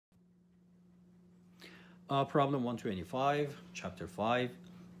Problem 125, chapter 5.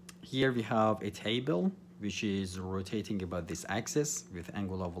 Here we have a table which is rotating about this axis with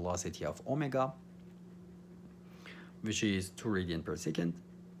angular velocity of omega, which is 2 radians per second.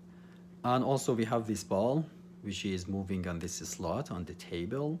 And also we have this ball which is moving on this slot on the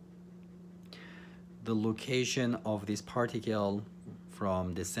table. The location of this particle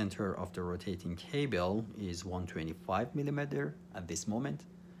from the center of the rotating cable is 125 millimeter at this moment.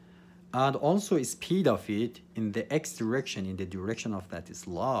 And also speed of it in the x direction, in the direction of that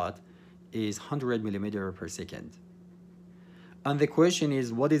slot, is 100 millimeter per second. And the question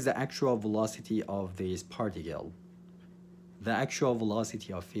is, what is the actual velocity of this particle? The actual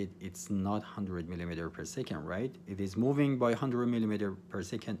velocity of it, it's not 100 millimeter per second, right? It is moving by 100 millimeter per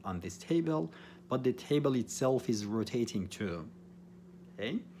second on this table, but the table itself is rotating too.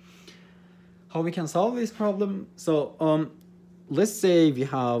 Okay? How we can solve this problem? So, let's say we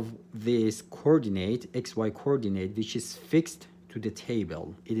have this coordinate, xy coordinate, which is fixed to the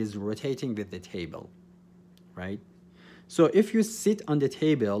table. It is rotating with the table, right? So if you sit on the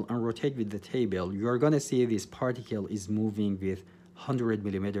table and rotate with the table, you're gonna see this particle is moving with 100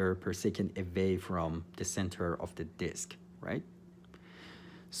 millimeter per second away from the center of the disk, right?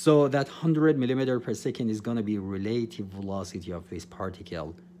 So that 100 millimeter per second is gonna be relative velocity of this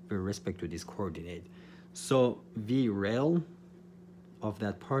particle with respect to this coordinate. So v rel of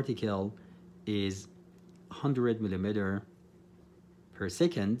that particle is 100 millimeter per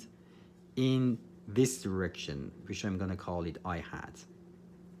second in this direction, which I'm gonna call it I hat.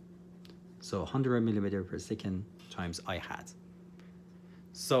 So 100 millimeter per second times I hat.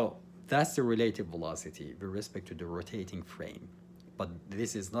 So that's the relative velocity with respect to the rotating frame, but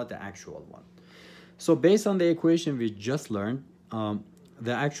this is not the actual one. So based on the equation we just learned,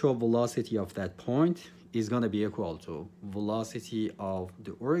 the actual velocity of that point is going to be equal to velocity of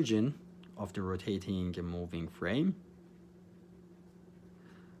the origin of the rotating and moving frame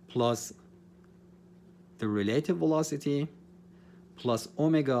plus the relative velocity plus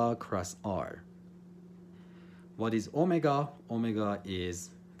omega cross r. What is omega? Omega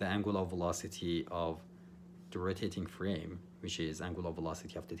is the angular velocity of the rotating frame, which is angular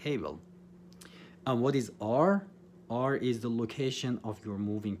velocity of the table. And what is r? R is the location of your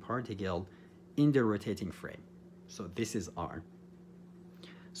moving particle in the rotating frame. So this is r.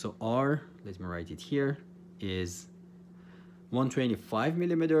 So r, let me write it here, is 125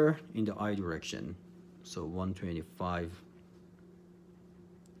 millimeter in the I direction. So 125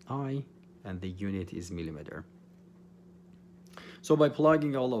 I, and the unit is millimeter. So by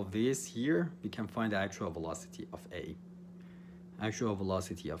plugging all of this here, we can find the actual velocity of A. Actual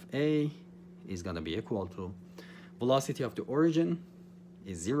velocity of A is gonna be equal to velocity of the origin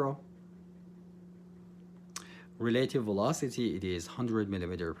is 0. Relative velocity, it is 100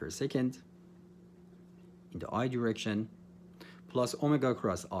 millimeter per second in the I direction, plus omega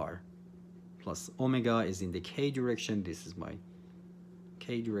cross r, plus omega is in the k direction. This is my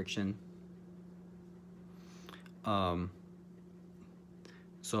k direction. So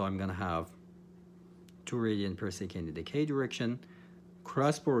I'm gonna have 2 radians per second in the k direction,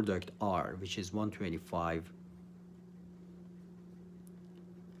 cross product r, which is 125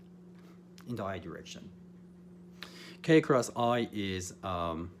 in the I direction. K cross I is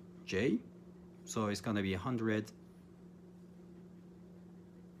J, so it's gonna be 100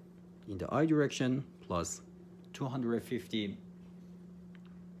 in the I direction plus 250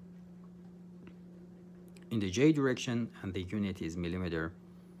 in the J direction, and the unit is millimeter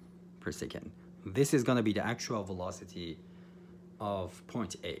per second. This is gonna be the actual velocity of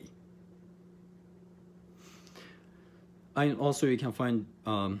point A. And also you can find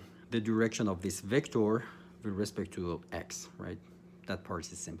the direction of this vector with respect to x, right? That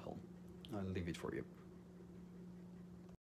part is simple. I'll leave it for you.